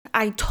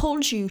I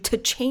told you to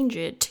change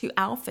it to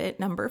outfit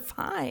number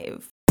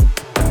 5.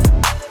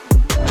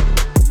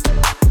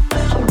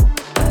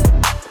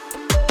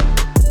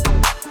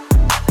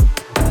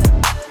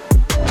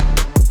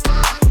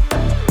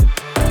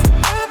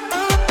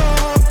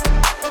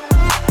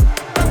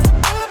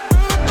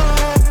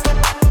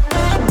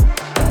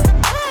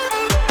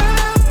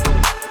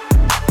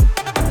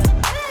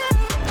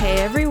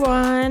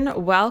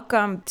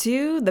 Welcome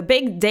to the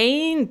Big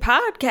Dane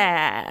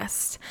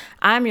podcast.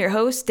 I'm your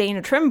host,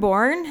 Dana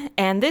Trimborn,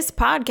 and this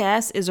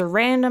podcast is a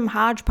random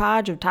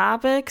hodgepodge of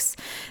topics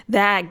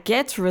that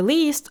gets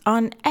released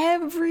on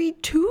every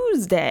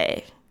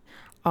Tuesday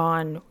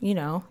on,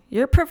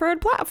 your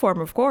preferred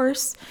platform, of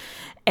course.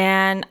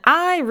 And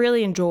I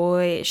really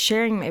enjoy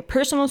sharing my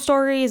personal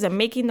stories and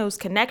making those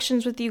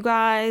connections with you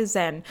guys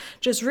and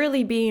just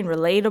really being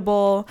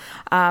relatable,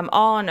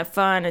 all in a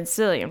fun and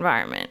silly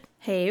environment.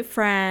 Hey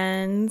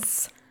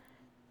friends,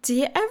 do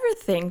you ever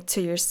think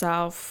to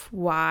yourself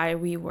why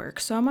we work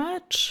so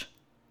much?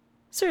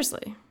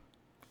 Seriously.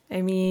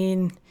 I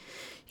mean,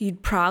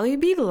 you'd probably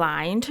be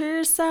lying to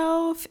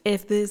yourself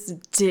if this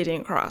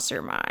didn't cross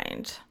your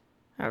mind.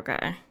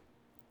 Okay.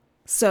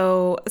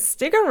 So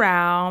stick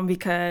around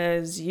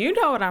because you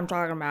know what I'm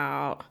talking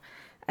about.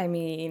 I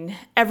mean,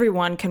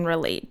 everyone can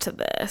relate to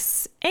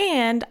this.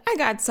 And I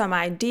got some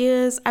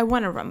ideas I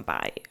want to run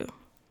by you.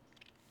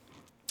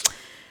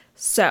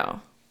 So,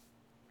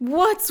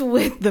 what's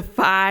with the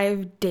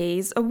 5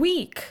 days a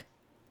week?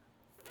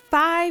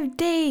 5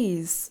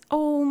 days.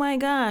 Oh my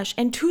gosh.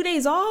 And 2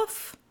 days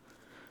off?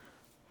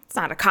 It's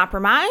not a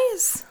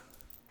compromise.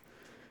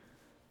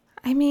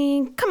 I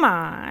mean, come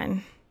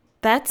on.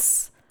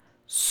 That's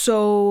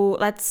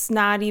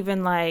not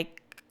even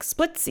like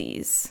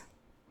splitsies.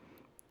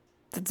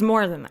 That's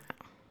more than that.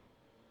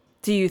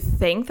 Do you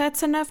think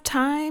that's enough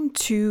time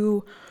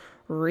to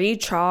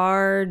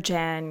recharge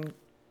and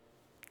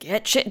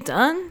get shit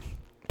done?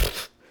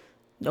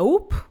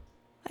 Nope.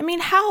 I mean,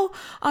 how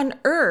on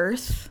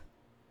earth,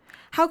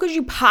 how could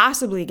you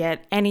possibly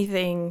get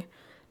anything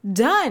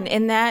done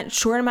in that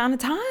short amount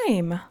of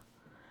time?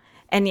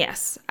 And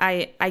yes,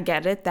 I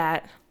get it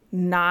that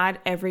not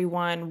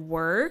everyone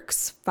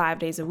works 5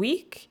 days a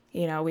week.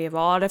 We have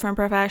all different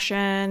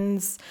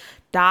professions,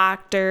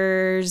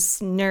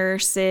 doctors,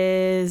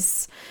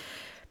 nurses,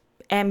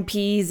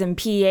 MPs and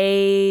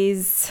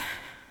PAs.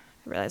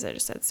 I realize I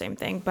just said the same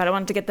thing, but I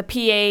wanted to get the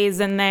PAs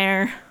in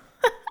there.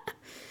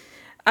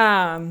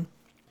 And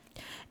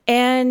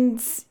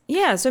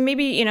yeah, so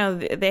maybe,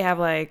 they have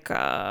like, 3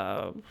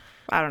 or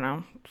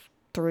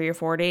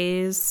 4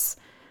 days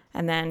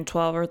and then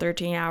 12 or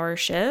 13 hour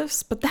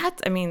shifts. But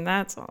that's a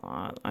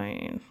lot.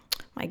 My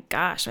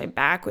gosh, my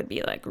back would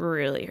be like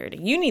really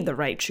hurting. You need the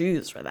right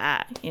shoes for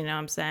that. You know what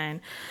I'm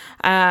saying?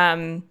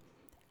 And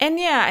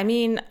yeah,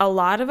 a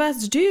lot of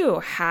us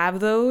do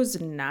have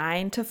those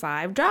 9 to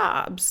 5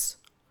 jobs.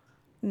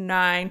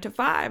 9 to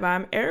 5,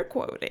 I'm air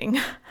quoting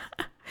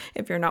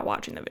if you're not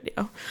watching the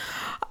video.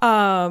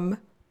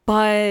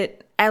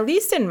 But at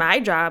least in my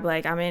job,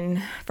 like I'm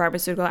in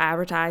pharmaceutical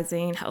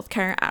advertising,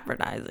 healthcare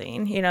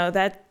advertising, you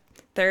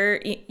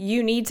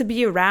need to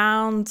be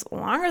around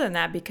longer than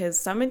that because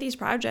some of these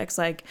projects,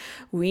 like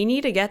we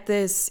need to get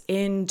this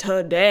in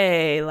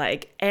today,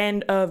 like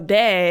end of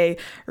day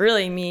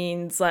really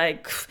means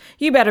like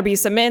you better be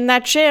submitting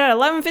that shit at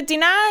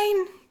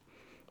 11:59,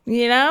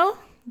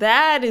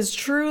 that is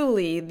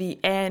truly the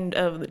end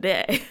of the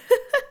day.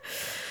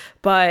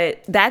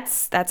 But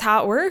that's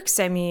how it works.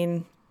 I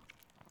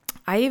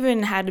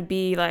even had to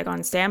be like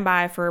on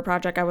standby for a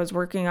project I was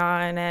working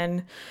on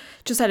and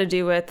just had to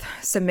do with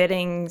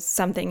submitting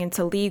something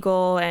into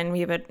legal, and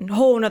we have a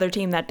whole another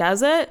team that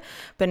does it.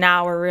 But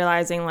now we're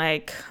realizing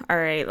like, all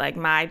right, like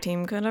my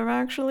team could have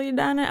actually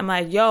done it. I'm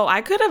like, yo,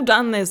 I could have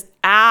done this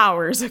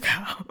hours ago,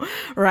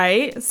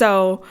 right?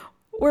 So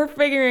we're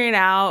figuring it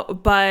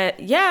out. But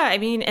yeah,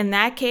 in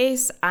that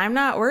case, I'm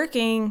not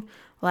working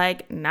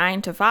like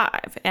 9 to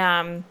 5.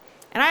 And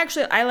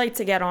I like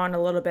to get on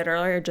a little bit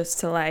earlier just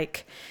to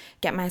like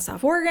get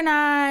myself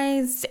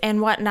organized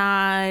and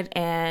whatnot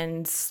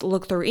and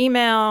look through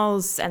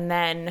emails and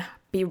then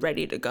be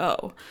ready to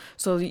go.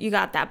 So you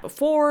got that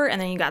before and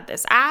then you got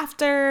this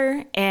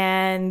after.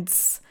 And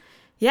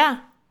yeah,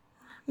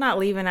 not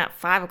leaving at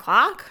 5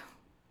 o'clock.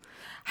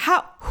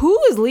 Who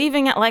is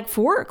leaving at like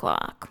 4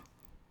 o'clock?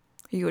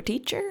 Are you a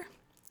teacher?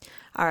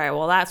 All right,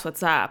 well, that's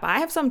what's up. I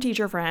have some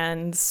teacher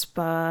friends,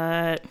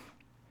 but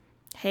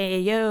hey,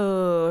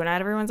 yo, not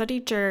everyone's a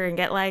teacher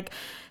and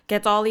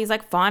gets all these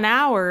like fun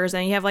hours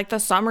and you have like the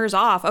summers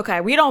off.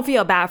 Okay, we don't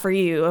feel bad for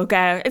you,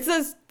 okay? It's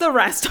just the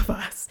rest of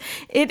us.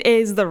 It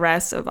is the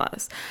rest of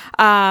us.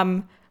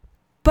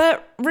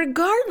 But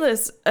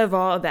regardless of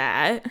all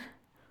that,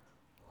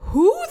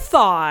 who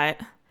thought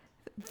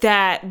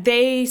that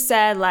they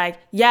said like,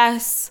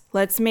 yes,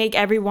 let's make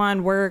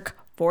everyone work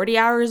 40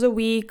 hours a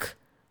week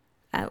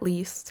at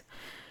least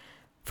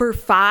for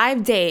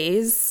 5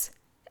 days,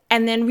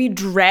 and then we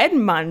dread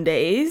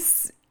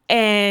Mondays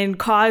and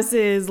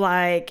causes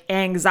like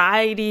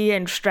anxiety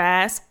and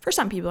stress for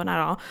some people, not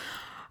all.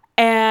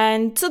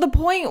 And to the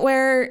point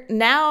where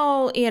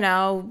now,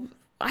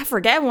 I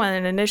forget when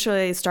it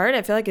initially started.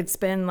 I feel like it's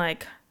been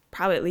like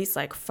probably at least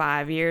like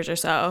 5 years or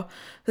so.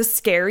 The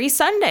scary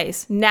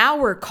Sundays. Now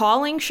we're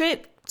calling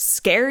shit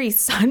scary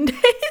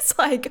Sundays.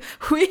 Like,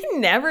 we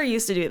never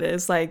used to do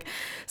this. Like,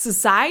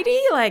 society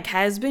like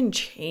has been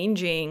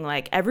changing.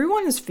 Like,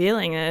 everyone is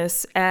feeling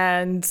this,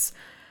 and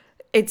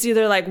it's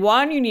either like,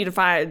 one, you need to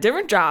find a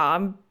different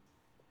job,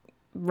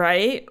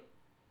 right?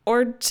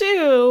 Or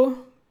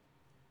two,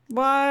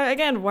 why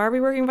are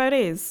we working 5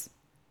 days?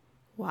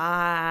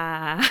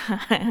 Why?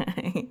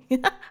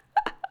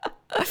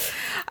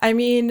 I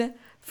mean,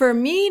 for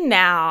me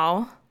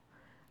now,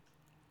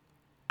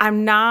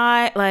 I'm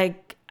not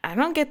like, I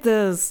don't get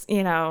those,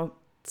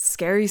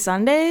 scary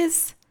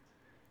Sundays.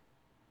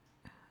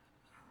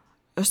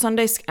 Or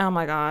Sundays. Oh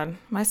my God.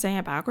 Am I saying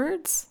it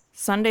backwards?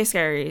 Sunday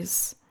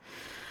scaries.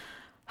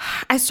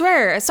 I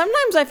swear,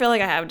 sometimes I feel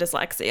like I have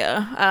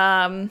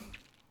dyslexia.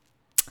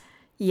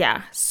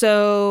 Yeah.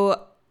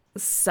 So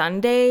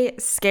Sunday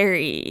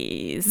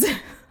scaries.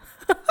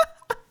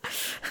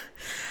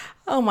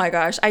 Oh my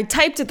gosh. I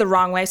typed it the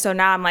wrong way. So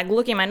now I'm like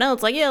looking at my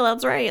notes like, yeah,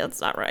 that's right.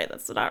 That's not right.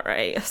 That's not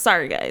right.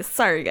 Sorry,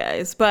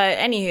 guys. But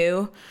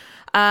anywho,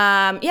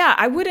 yeah,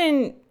 I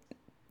wouldn't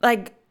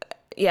like,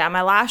 yeah,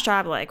 my last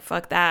job, like,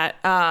 fuck that.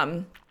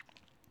 I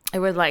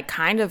would like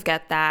kind of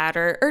get that,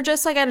 or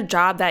just like at a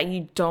job that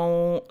you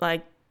don't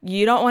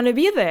want to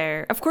be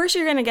there. Of course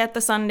you're going to get the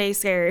Sunday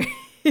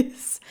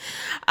scaries.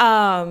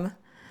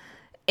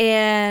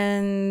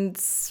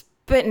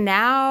 But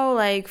now,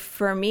 like,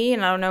 for me,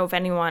 and I don't know if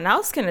anyone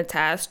else can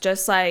attest,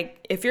 just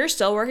like if you're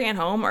still working at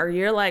home or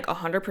you're like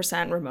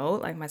 100%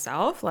 remote, like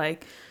myself,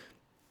 like,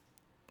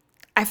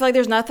 I feel like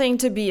there's nothing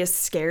to be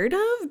scared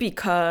of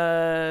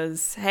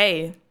because,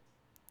 hey,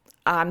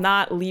 I'm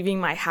not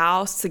leaving my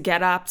house to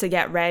get up, to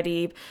get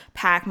ready,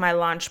 pack my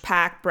lunch,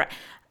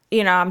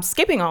 I'm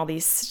skipping all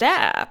these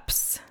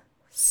steps.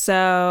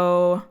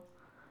 So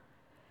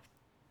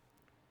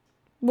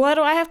what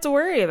do I have to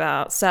worry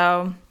about?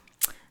 So,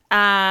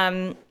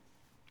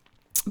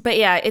 but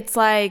yeah, it's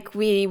like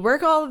we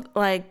work all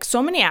like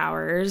so many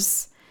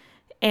hours,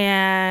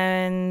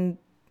 and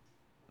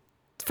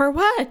for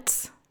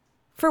what?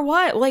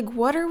 Like,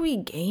 what are we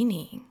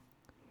gaining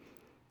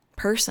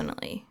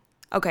personally?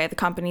 Okay, the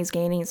company's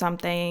gaining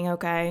something.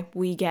 Okay,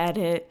 we get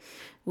it.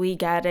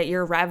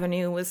 Your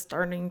revenue is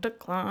starting to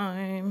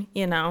climb,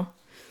 and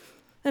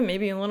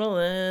maybe a little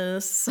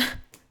this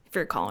if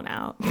you're calling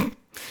out.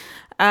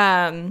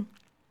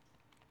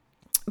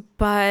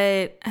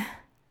 But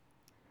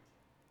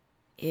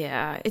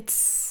yeah,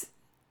 it's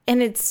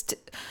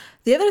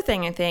the other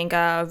thing I think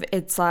of,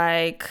 it's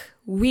like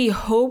we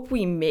hope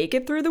we make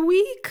it through the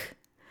week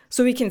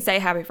so we can say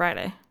Happy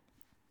Friday.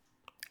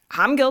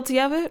 I'm guilty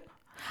of it.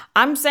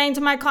 I'm saying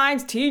to my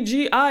clients,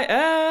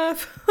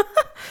 TGIF,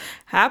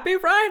 Happy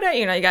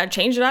Friday. You got to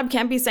change it up.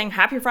 Can't be saying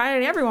Happy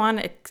Friday to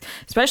everyone,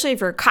 especially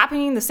if you're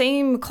copying the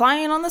same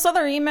client on this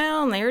other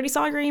email and they already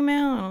saw your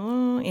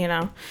email,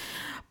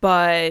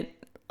 But,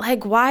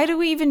 like, why do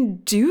we even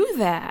do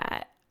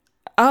that?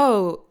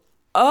 Oh,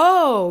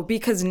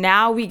 because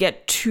now we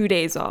get 2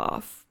 days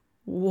off.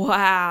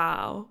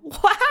 Wow.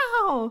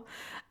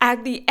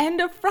 At the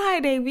end of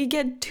Friday, we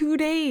get 2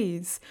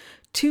 days.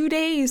 2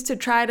 days to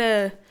try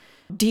to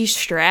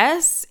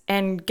de-stress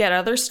and get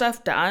other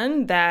stuff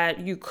done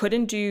that you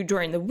couldn't do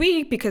during the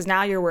week because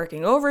now you're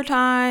working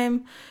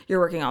overtime. You're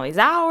working all these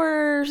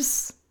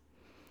hours.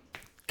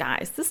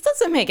 Guys, this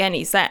doesn't make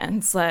any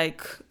sense.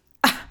 Like,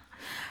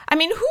 I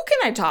mean, who can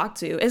I talk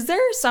to? Is there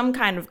some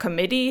kind of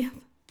committee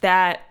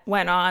that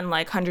went on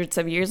like hundreds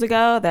of years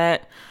ago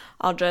that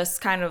I'll just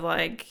kind of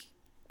like,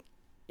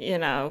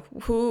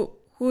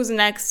 who's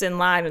next in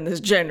line in this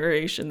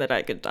generation that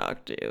I could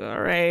talk to? All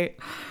right.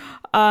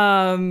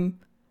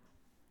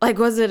 Like,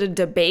 was it a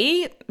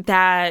debate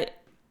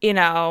that,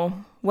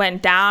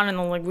 went down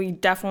and like we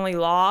definitely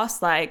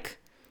lost? Like,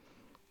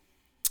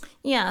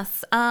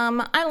 yes,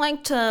 I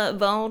like to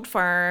vote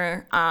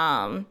for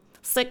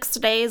 6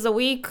 days a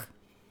week.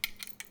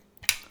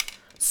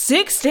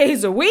 6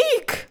 days a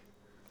week?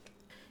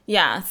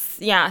 Yes,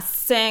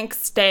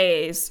 6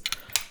 days.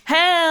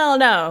 Hell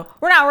no.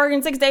 We're not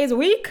working 6 days a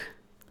week.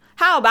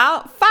 How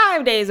about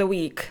 5 days a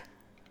week?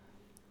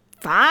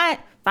 5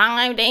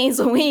 days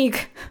a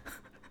week.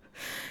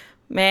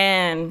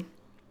 Man.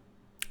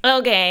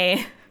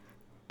 Okay.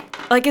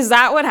 Like, is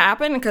that what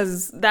happened?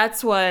 Because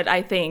that's what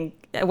I think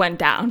went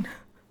down.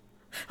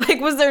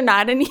 Like, was there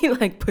not any,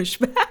 like,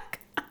 pushback?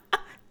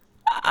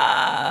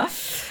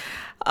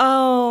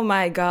 Oh,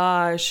 my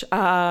gosh.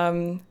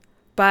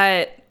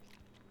 But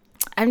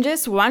I'm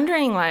just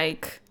wondering,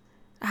 like,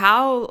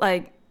 how,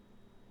 like,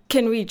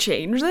 can we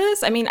change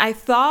this? I mean, I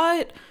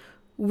thought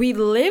we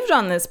lived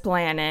on this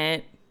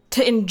planet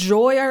to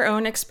enjoy our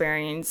own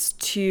experience,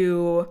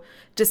 to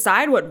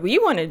decide what we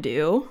want to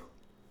do,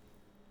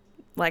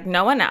 like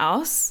no one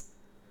else.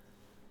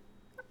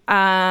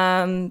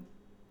 Are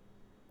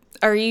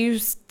you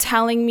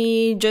telling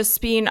me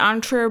just be an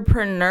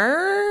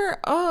entrepreneur?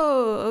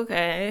 Oh,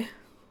 okay.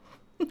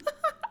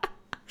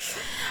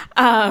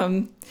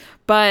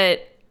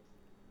 But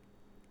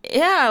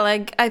yeah,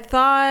 like I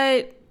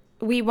thought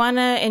we want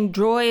to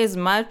enjoy as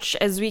much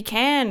as we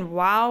can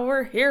while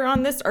we're here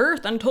on this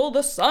earth until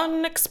the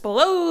sun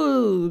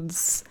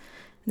explodes.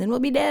 And then we'll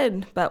be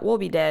dead, but we'll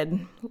be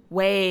dead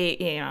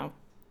way,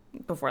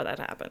 before that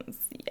happens.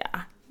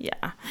 Yeah.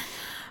 Yeah.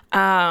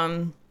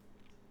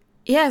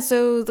 Yeah,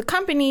 so the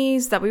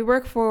companies that we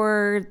work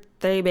for,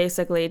 they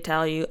basically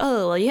tell you,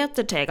 oh, well, you have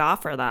to take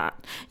off for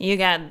that. You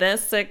get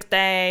this sick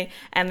day,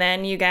 and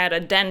then you get a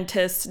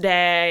dentist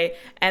day,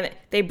 and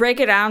they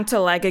break it down to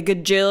like a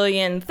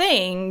gajillion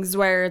things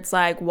where it's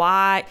like,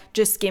 why?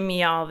 Just give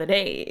me all the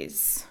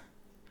days.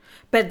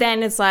 But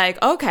then it's like,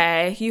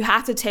 okay, you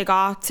have to take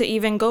off to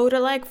even go to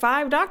like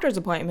 5 doctor's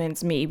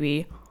appointments,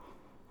 maybe.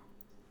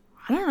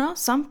 I don't know.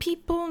 Some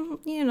people,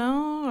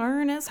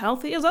 aren't as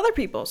healthy as other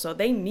people, so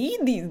they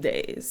need these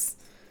days.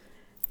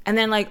 And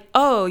then like,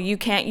 oh, you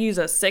can't use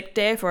a sick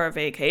day for a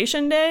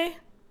vacation day?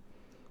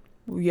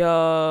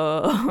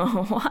 Yo,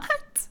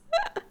 what?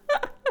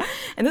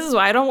 And this is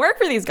why I don't work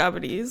for these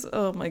companies.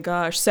 Oh my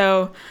gosh.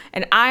 So,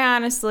 and I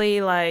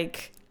honestly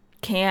like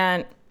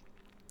can't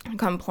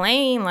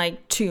complain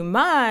like too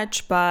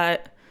much,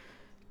 but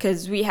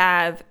because we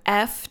have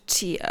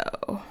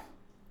FTO,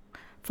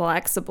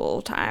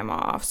 flexible time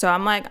off. So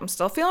I'm like, I'm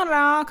still feeling it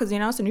out because,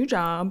 it's a new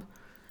job.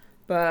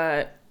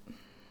 But,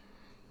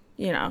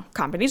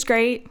 company's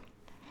great.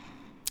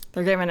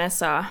 They're giving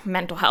us a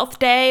mental health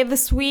day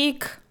this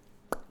week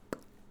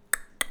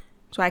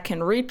so I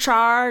can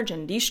recharge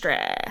and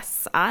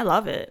de-stress. I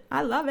love it.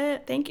 I love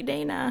it. Thank you,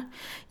 Dana.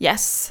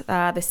 Yes,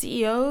 the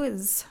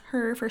CEO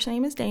her first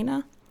name is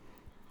Dana.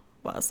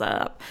 What's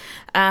up?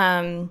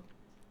 So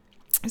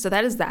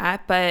that is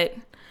that. But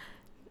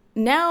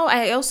now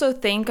I also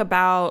think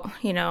about,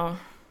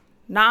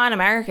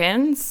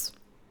 non-Americans.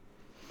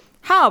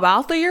 How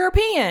about the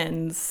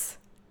Europeans?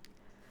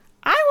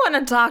 I want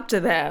to talk to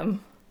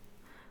them.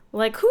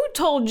 Like, who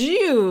told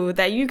you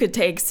that you could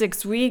take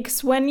 6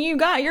 weeks when you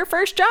got your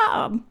first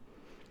job?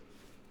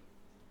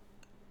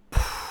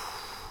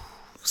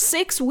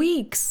 6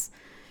 weeks.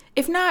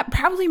 If not,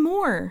 probably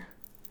more.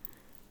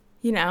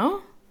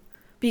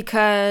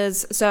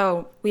 Because,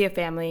 so we have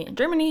family in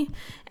Germany,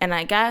 and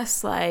I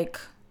guess like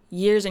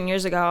years and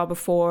years ago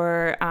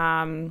before,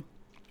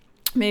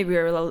 maybe we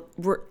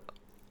were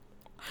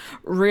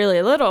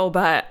really little,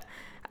 but,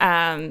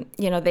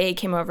 they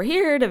came over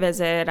here to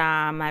visit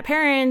my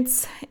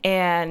parents,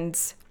 and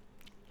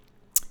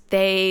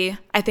I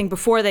think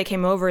before they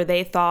came over,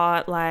 they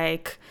thought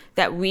like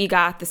that we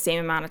got the same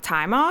amount of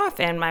time off,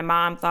 and my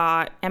mom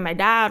thought, and my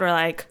dad were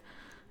like,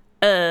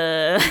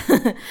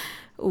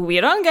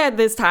 we don't get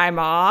this time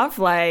off.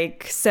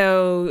 Like,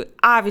 so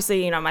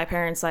obviously, my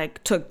parents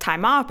like took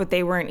time off, but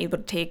they weren't able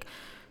to take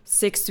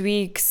 6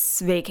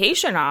 weeks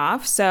vacation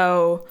off.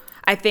 So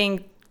I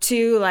think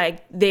too,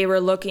 like they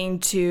were looking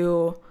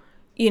to,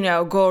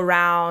 go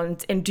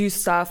around and do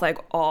stuff like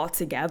all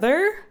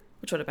together,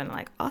 which would have been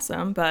like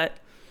awesome. But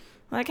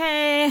like,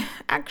 hey,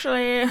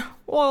 actually,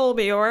 we'll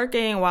be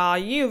working while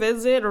you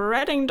visit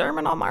Reading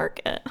Terminal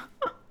Market.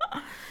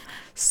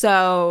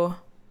 So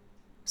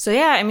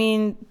yeah, I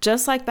mean,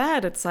 just like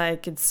that, it's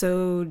like, it's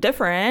so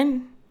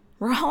different.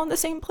 We're all on the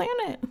same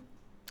planet.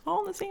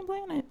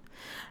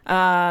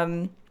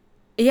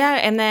 Yeah,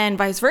 and then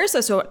vice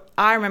versa. So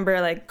I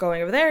remember like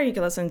going over there. You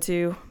can listen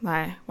to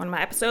one of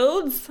my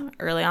episodes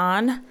early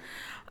on,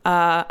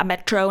 a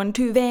metro and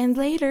 2 vans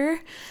later,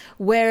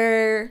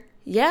 where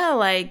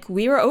like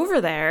we were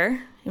over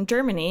there in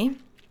Germany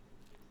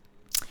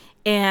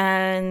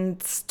and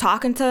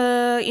talking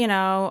to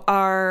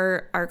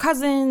our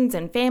cousins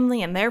and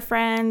family and their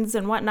friends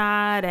and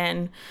whatnot,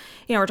 and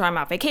we're talking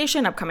about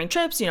vacation, upcoming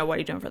trips, what are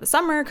you doing for the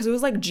summer, because it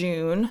was like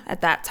June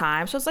at that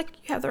time, so it's like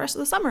you have the rest of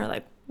the summer,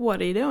 like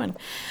what are you doing?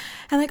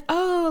 And like,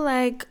 oh,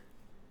 like,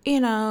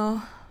 and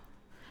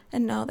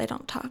no, they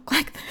don't talk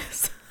like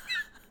this.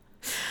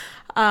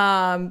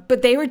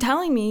 But they were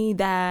telling me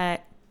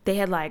that they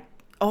had like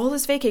all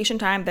this vacation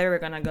time. They were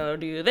gonna go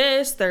do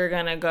this. They're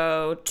gonna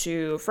go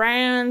to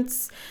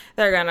France.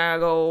 They're gonna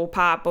go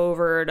pop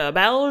over to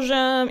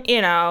Belgium.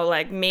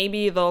 Like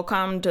maybe they'll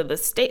come to the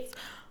States.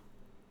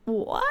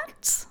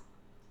 What?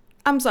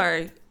 I'm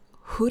sorry.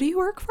 Who do you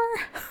work for?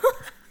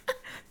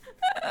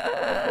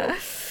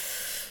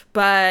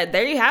 But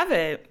there you have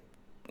it.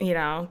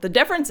 The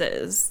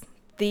differences.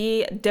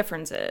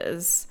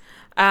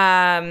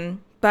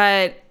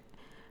 But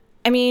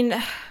I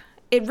mean,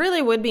 it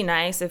really would be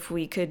nice if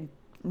we could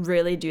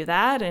really do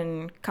that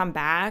and come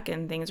back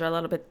and things are a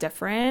little bit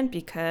different,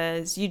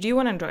 because you do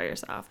want to enjoy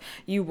yourself.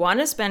 You want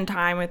to spend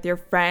time with your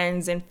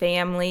friends and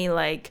family,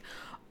 like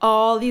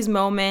all these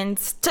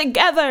moments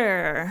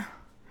together.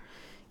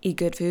 Eat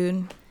good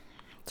food.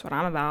 That's what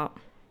I'm about.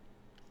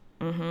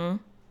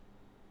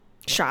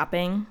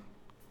 Shopping.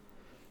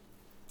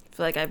 I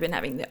feel like I've been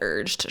having the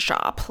urge to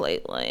shop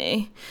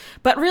lately,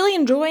 but really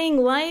enjoying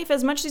life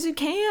as much as you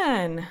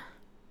can.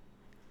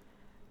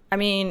 I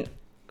mean,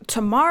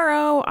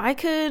 tomorrow I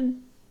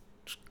could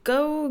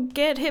go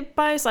get hit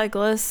by a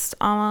cyclist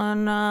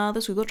on the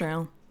Schuylkill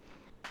Trail.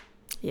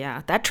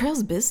 Yeah, that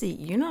trail's busy.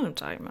 You know what I'm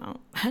talking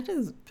about. That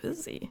is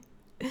busy.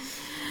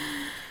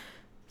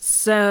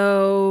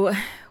 So,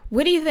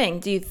 what do you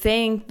think? Do you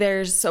think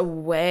there's a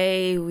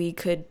way we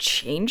could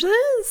change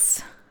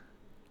this?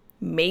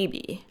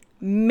 Maybe.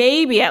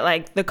 Maybe at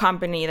like the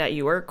company that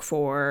you work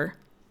for,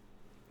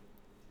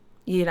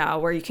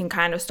 where you can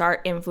kind of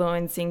start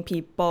influencing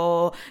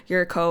people,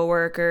 your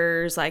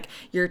coworkers, like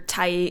your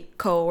tight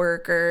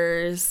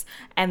coworkers,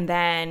 and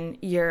then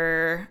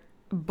your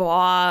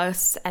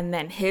boss, and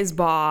then his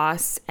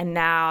boss, and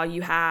now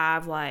you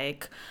have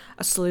like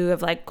a slew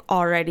of like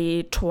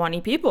already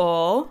 20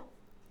 people.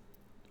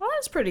 Well,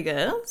 that's pretty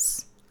good. I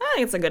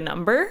think it's a good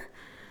number.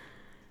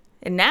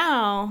 And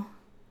now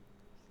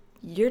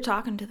you're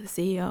talking to the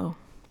CEO.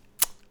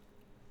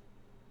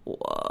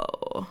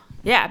 Whoa.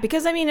 Yeah,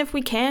 because I mean, if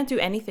we can't do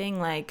anything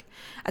like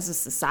as a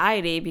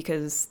society,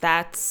 because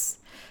that's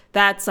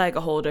like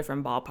a whole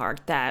different ballpark.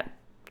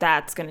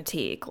 That's gonna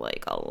take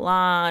like a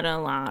lot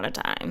of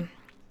time.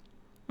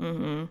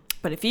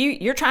 But if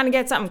you're trying to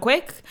get something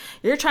quick,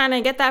 you're trying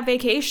to get that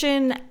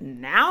vacation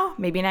now,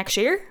 maybe next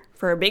year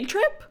for a big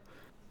trip,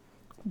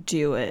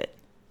 do it.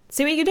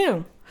 See what you can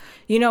do.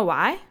 You know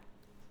why?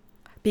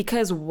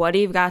 Because what do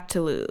you got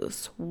to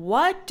lose?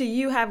 What do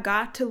you have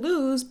got to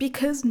lose?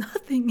 Because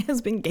nothing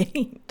has been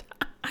gained.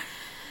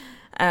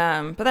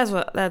 But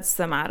that's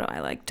the motto I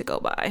like to go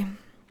by.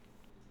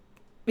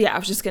 Yeah, I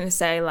was just gonna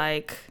say,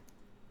 like,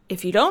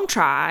 if you don't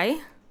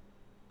try,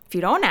 if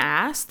you don't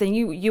ask, then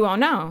you won't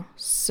know.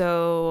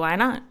 So why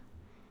not?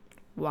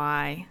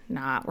 Why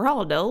not? We're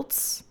all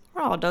adults.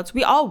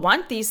 We all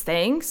want these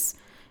things.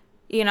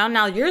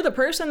 Now you're the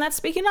person that's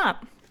speaking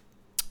up.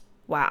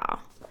 Wow.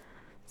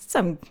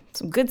 Some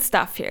good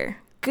stuff here.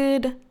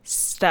 Good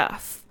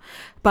stuff.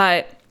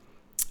 But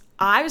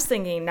I was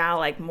thinking now,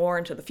 like, more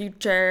into the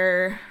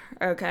future.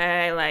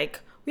 Okay,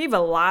 like, we have a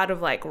lot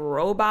of like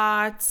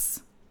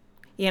robots.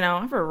 I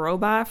have a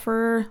robot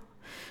for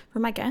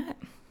my cat.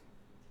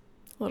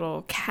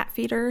 Little cat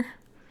feeder.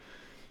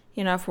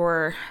 If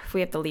we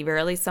have to leave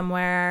early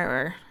somewhere,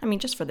 or I mean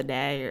just for the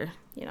day, or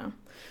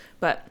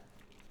but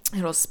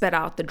it'll spit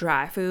out the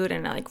dry food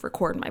and like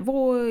record my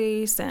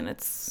voice, and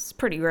it's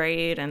pretty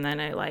great. And then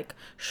it like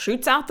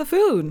shoots out the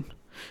food.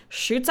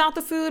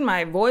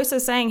 My voice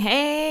is saying,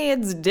 hey,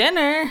 it's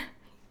dinner.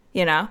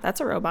 That's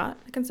a robot.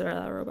 I consider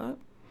that a robot.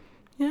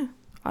 Yeah.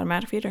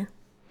 Automatic feeder.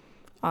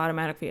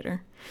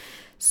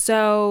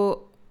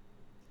 So,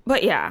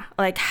 but yeah,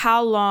 like,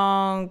 how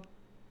long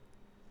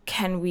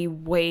can we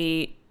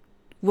wait?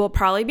 We'll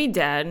probably be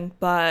dead,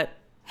 but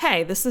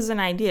hey, this is an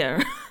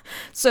idea.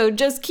 So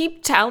just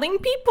keep telling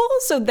people,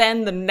 so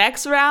then the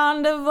next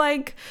round of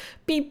like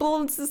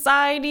people in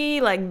society,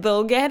 like,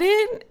 they'll get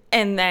it,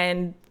 and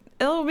then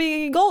it'll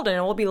be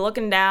golden. We'll be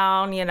looking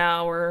down,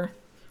 or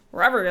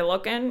wherever you're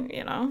looking,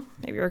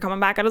 maybe you're coming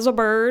back out as a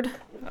bird.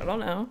 I don't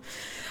know.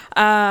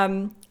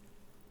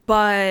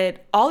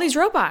 But all these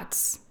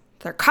robots,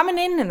 they're coming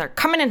in, and they're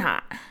coming in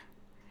hot.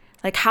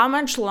 Like, how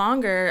much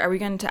longer are we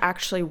going to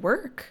actually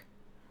work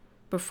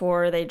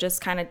before they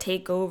just kind of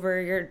take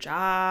over your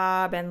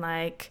job, and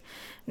like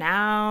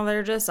now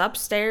they're just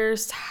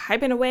upstairs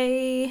typing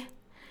away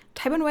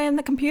on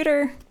the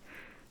computer?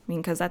 I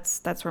mean, because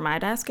that's where my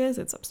desk is.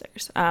 It's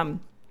upstairs.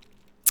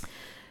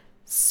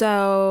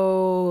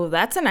 So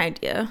that's an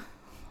idea.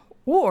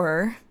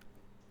 Or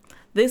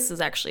this is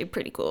actually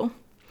pretty cool.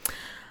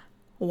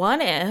 What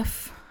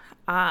if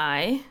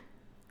I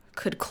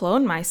could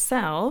clone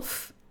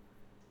myself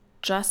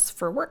just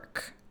for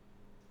work?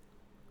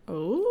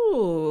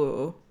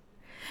 Ooh.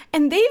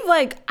 And they've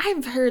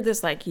I've heard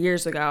this like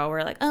years ago,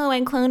 where like, oh,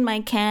 I cloned my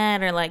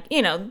cat, or like,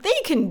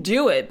 they can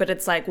do it, but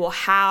it's like, well,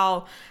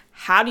 how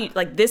do you,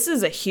 like, this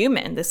is a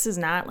human. This is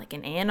not like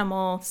an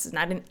animal. This is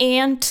not an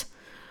ant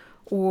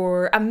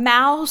or a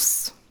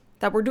mouse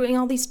that we're doing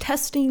all these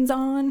testings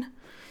on.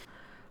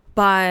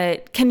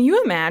 But can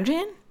you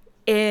imagine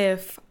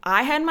if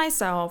I had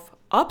myself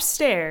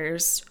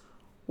upstairs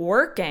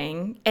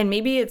working, and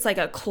maybe it's like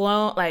a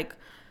clone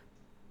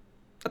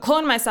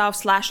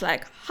myself /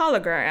 like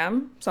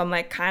hologram. So I'm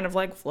like kind of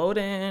like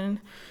floating,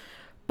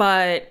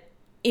 but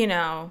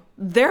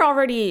they're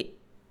already,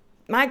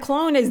 my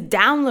clone is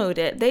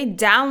downloaded. They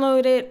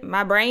downloaded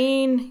my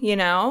brain,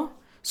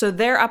 so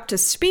they're up to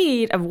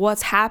speed of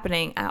what's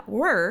happening at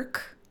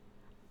work.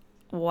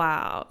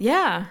 Wow.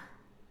 Yeah.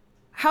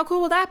 How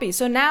cool will that be?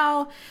 So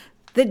now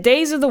the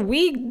days of the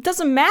week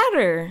doesn't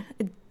matter.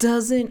 It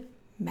doesn't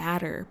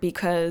matter,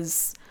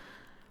 because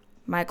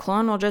my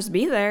clone will just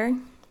be there,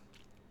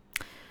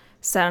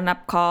 setting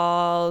up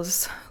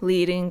calls,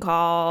 leading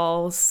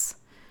calls,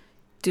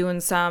 doing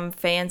some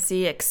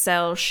fancy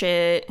Excel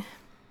shit,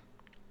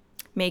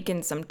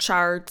 making some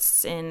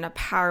charts in a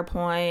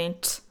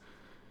PowerPoint,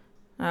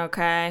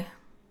 okay,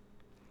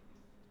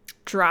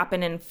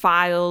 dropping in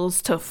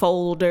files to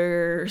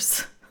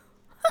folders.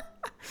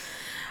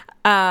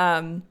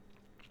 And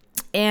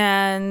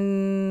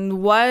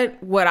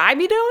what would I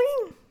be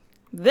doing?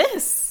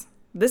 This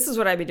is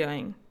what I'd be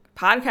doing.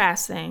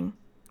 Podcasting,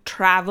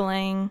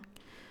 traveling,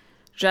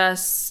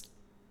 just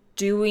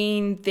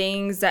doing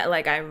things that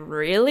like I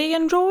really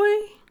enjoy.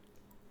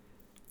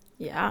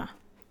 Yeah.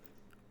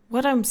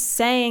 What I'm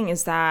saying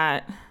is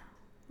that,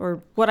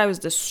 or what I was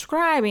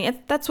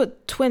describing, that's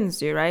what twins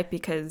do, right?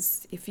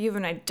 Because if you have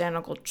an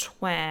identical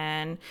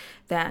twin,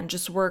 then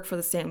just work for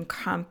the same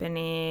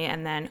company,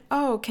 and then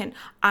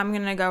I'm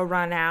gonna go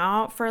run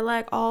out for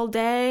like all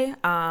day.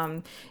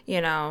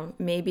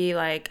 Maybe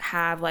like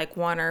have like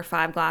 1 or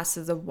 5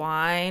 glasses of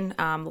wine,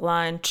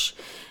 lunch,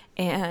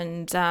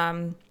 and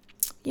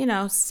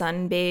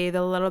sunbathe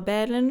a little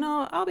bit, and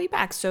I'll be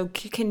back. So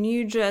can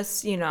you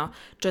just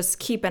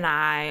keep an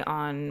eye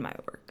on my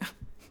work?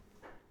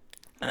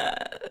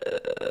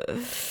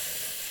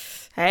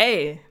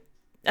 Hey,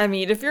 I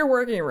mean, if you're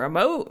working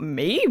remote,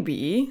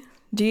 maybe.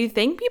 Do you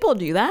think people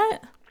do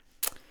that?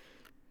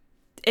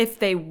 If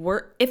they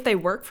work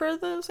for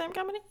the same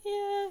company?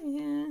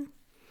 Yeah.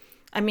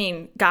 I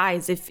mean,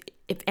 guys, if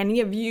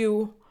any of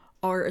you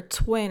are a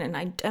twin, an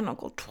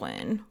identical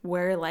twin,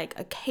 where like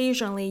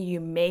occasionally you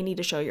may need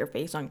to show your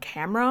face on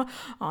camera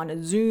on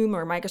a Zoom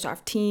or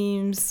Microsoft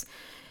Teams,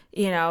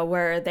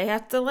 where they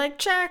have to like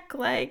check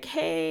like,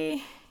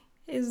 hey,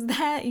 is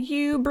that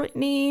you,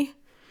 Brittany?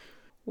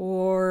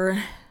 Or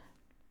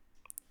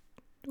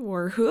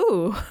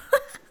who?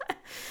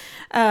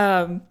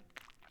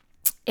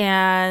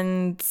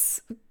 And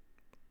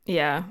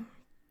yeah,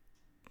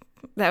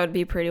 that would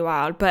be pretty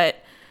wild. But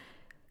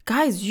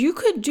guys, you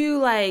could do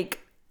like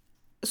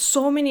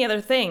so many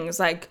other things.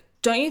 Like,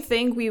 don't you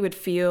think we would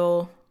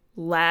feel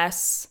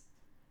less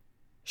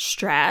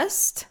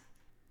stressed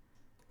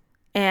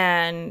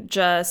and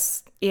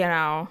just,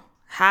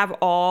 have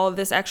all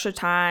this extra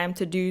time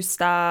to do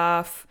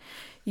stuff?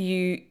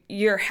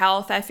 Your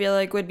health, I feel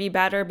like, would be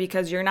better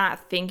because you're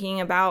not thinking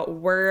about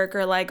work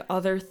or like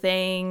other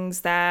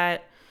things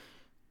that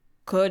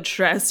could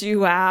stress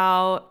you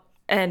out.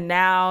 And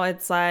now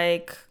it's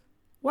like,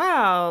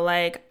 wow,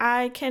 like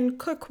I can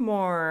cook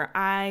more,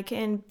 I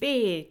can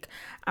bake,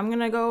 I'm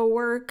gonna go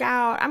work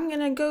out, I'm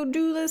gonna go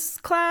do this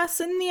class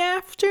in the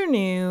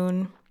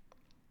afternoon.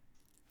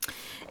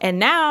 And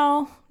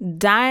now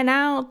dine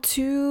out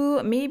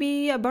to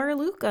maybe a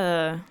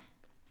Barluca.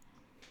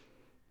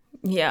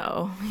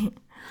 Yo,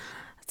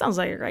 that sounds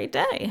like a great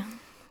day.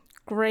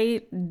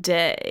 Great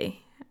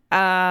day.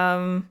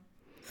 But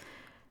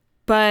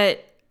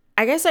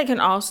I guess I can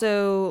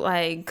also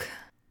like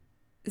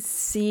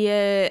see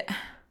it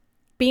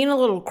being a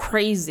little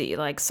crazy.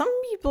 Like some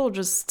people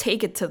just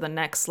take it to the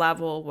next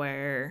level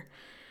where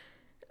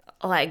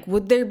like,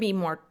 would there be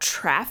more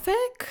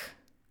traffic?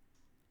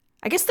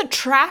 I guess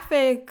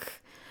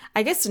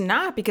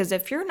not, because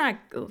if you're not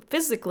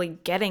physically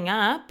getting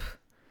up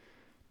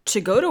to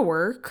go to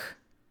work,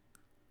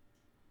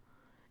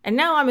 and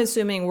now I'm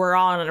assuming we're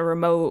all in a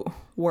remote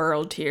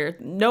world here,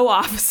 no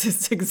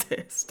offices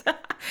exist,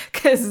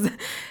 because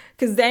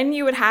then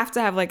you would have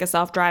to have like a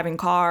self-driving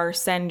car,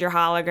 send your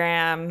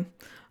hologram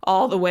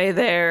all the way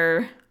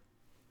there,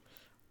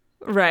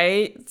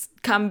 right?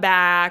 Come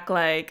back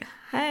like,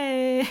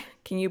 hey,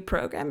 can you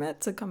program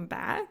it to come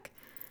back?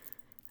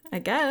 I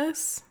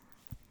guess.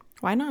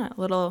 Why not?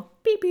 Little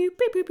beep beep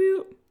beep beep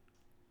beep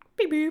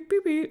beep beep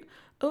beep beep.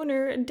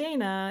 Owner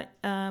Dana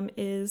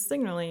is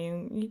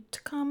signaling you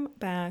to come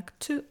back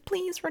to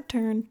please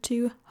return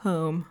to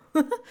home.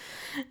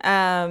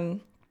 I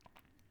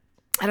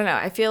don't know.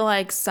 I feel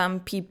like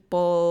some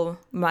people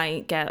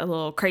might get a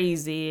little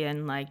crazy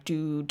and like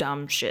do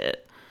dumb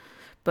shit,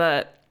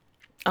 but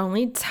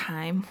only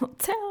time will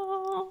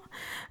tell.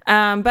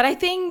 But I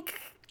think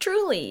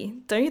truly,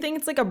 don't you think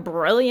it's like a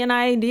brilliant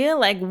idea?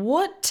 Like,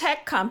 what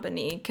tech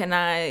company can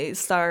I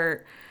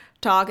start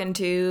talking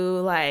to?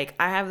 Like,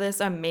 I have this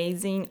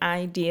amazing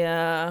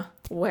idea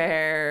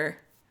where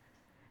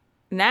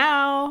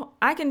now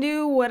I can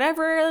do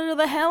whatever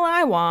the hell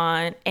I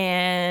want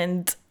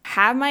and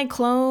have my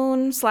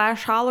clone /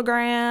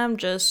 hologram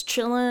just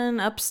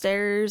chilling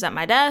upstairs at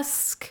my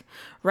desk,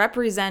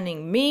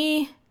 representing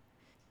me,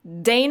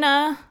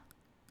 Dana,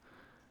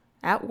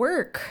 at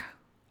work.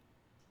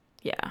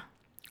 Yeah.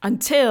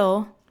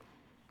 Until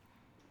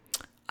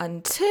a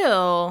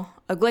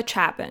glitch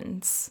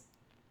happens.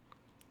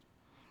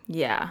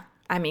 Yeah.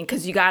 I mean,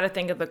 because you got to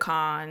think of the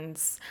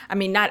cons. I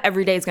mean, not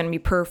every day is going to be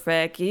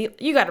perfect.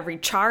 You got to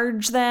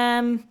recharge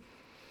them.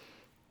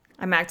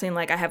 I'm acting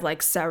like I have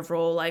like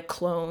several like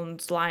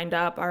clones lined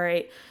up. All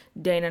right,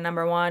 Dana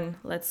number 1,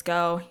 let's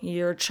go.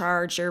 You're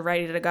charged. You're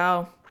ready to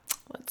go.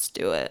 Let's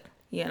do it.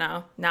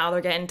 Now they're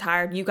getting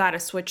tired. You got to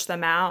switch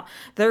them out.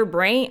 Their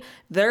brain,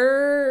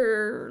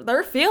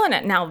 they're feeling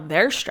it. Now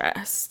they're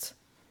stressed.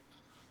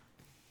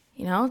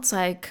 It's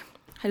like,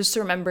 I just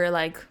remember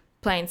like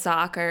playing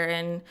soccer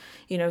and,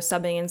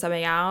 subbing in,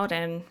 subbing out.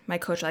 And my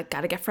coach like,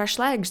 got to get fresh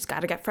legs.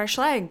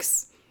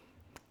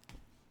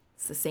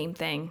 It's the same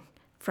thing.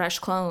 Fresh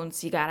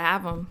clones. You got to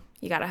have them.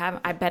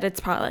 I bet it's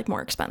probably like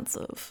more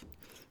expensive.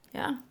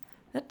 Yeah.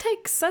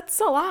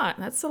 That's a lot.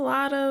 That's a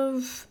lot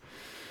of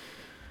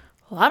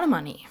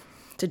money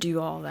to do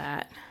all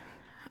that.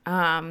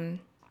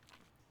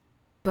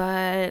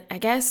 But I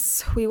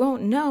guess we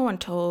won't know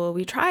until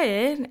we try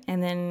it.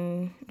 And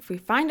then if we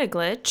find a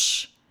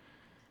glitch,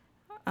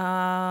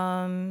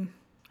 I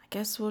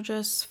guess we'll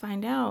just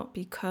find out,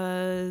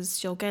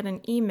 because you'll get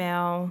an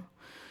email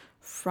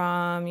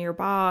from your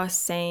boss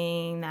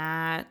saying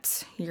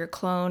that your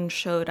clone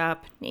showed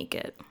up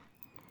naked.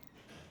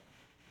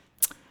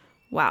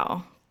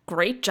 Wow.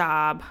 Great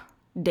job,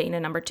 Dana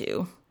number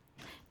 2.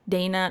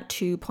 Dana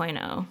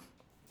 2.0.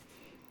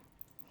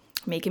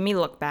 Making me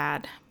look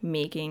bad.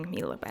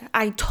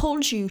 I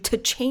told you to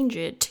change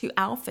it to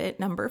outfit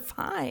number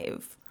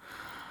 5.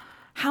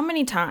 How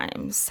many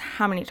times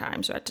do I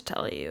have to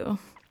tell you?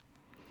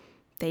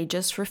 They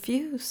just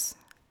refuse.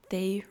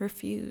 I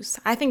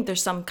think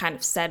there's some kind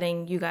of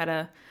setting you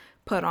gotta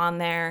put on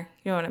there.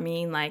 You know what I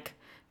mean? Like,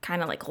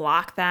 kind of like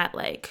lock that,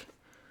 like,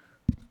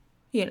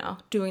 you know,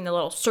 doing the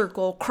little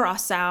circle,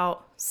 cross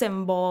out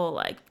symbol.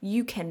 Like,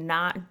 you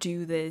cannot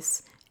do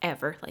this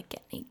ever. Like,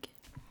 get naked.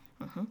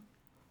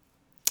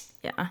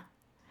 Yeah.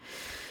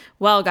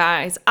 Well,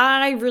 guys,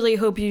 I really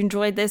hope you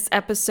enjoyed this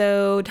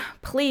episode.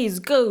 Please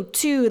go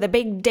to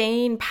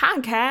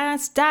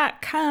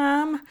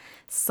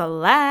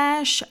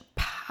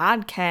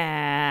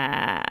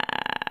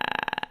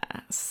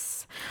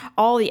thebigdanepodcast.com/podcast.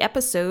 All the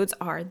episodes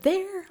are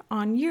there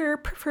on your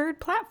preferred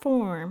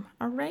platform,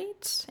 all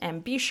right?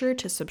 And be sure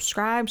to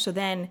subscribe, so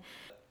then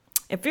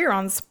if you're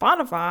on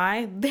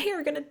Spotify, they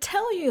are going to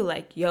tell you,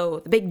 like, yo,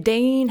 the Big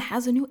Dane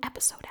has a new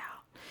episode out.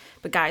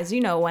 But guys, you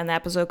know when the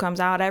episode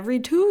comes out, every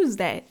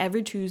Tuesday,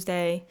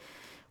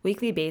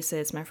 weekly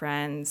basis, my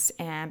friends.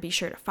 And be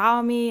sure to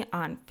follow me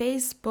on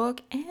Facebook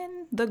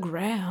and the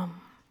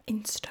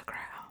Instagram.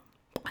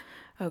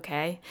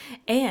 Okay.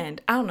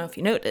 And I don't know if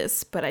you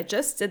noticed, but I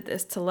just did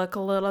this to look a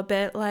little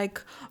bit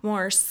like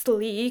more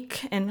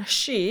sleek and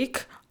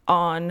chic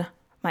on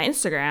my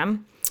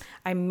Instagram.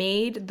 I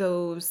made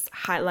those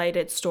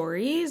highlighted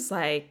stories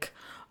like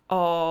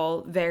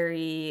all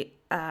very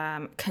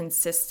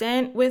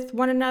consistent with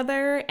one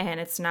another, and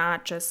it's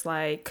not just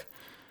like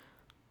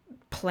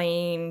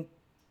plain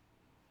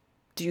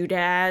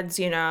doodads,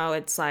 you know,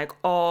 it's like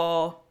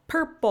all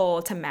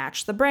purple to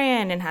match the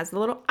brand and has the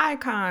little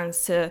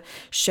icons to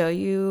show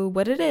you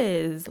what it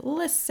is.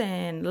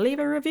 Listen, leave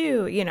a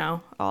review, you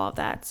know, all of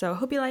that. So I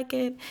hope you like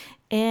it,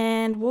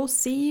 and we'll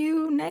see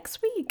you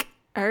next week.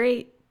 All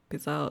right,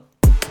 peace out.